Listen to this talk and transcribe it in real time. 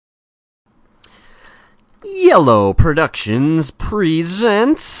Yellow Productions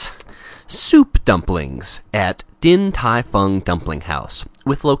presents Soup Dumplings at Din Tai Fung Dumpling House,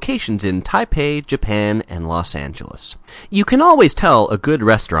 with locations in Taipei, Japan, and Los Angeles. You can always tell a good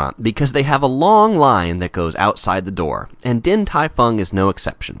restaurant because they have a long line that goes outside the door, and Din Tai Fung is no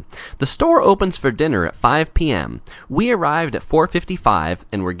exception. The store opens for dinner at 5 p.m. We arrived at 4:55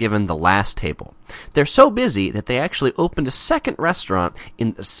 and were given the last table. They're so busy that they actually opened a second restaurant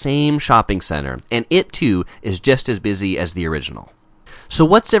in the same shopping center, and it too is just as busy as the original. So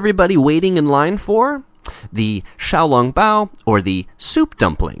what's everybody waiting in line for? The Xiao Long Bao, or the Soup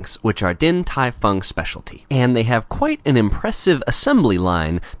Dumplings, which are Din Tai Fung's specialty. And they have quite an impressive assembly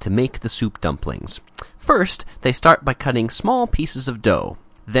line to make the soup dumplings. First, they start by cutting small pieces of dough.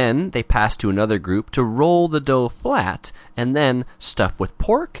 Then they pass to another group to roll the dough flat, and then stuff with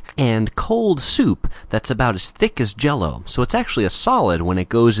pork and cold soup that's about as thick as Jell-O, so it's actually a solid when it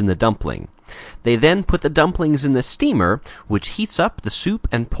goes in the dumpling. They then put the dumplings in the steamer, which heats up the soup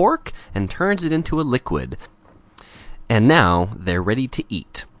and pork and turns it into a liquid. And now they're ready to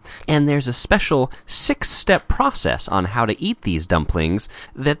eat. And there's a special 6-step process on how to eat these dumplings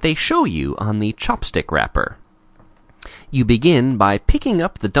that they show you on the chopstick wrapper. You begin by picking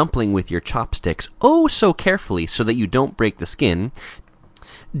up the dumpling with your chopsticks oh so carefully so that you don't break the skin,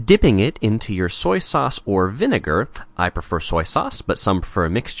 dipping it into your soy sauce or vinegar, I prefer soy sauce, but some prefer a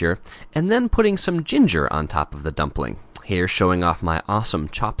mixture, and then putting some ginger on top of the dumpling. Here, showing off my awesome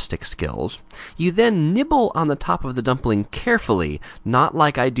chopstick skills. You then nibble on the top of the dumpling carefully, not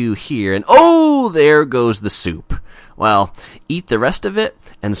like I do here, and oh, there goes the soup. Well, eat the rest of it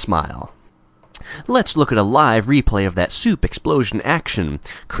and smile. Let's look at a live replay of that soup explosion action.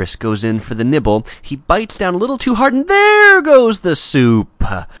 Chris goes in for the nibble, he bites down a little too hard, and there goes the soup!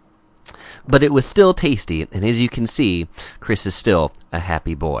 But it was still tasty, and as you can see, Chris is still a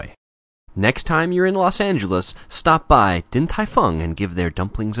happy boy. Next time you're in Los Angeles, stop by Din Tai Fung and give their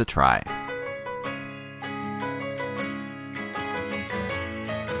dumplings a try.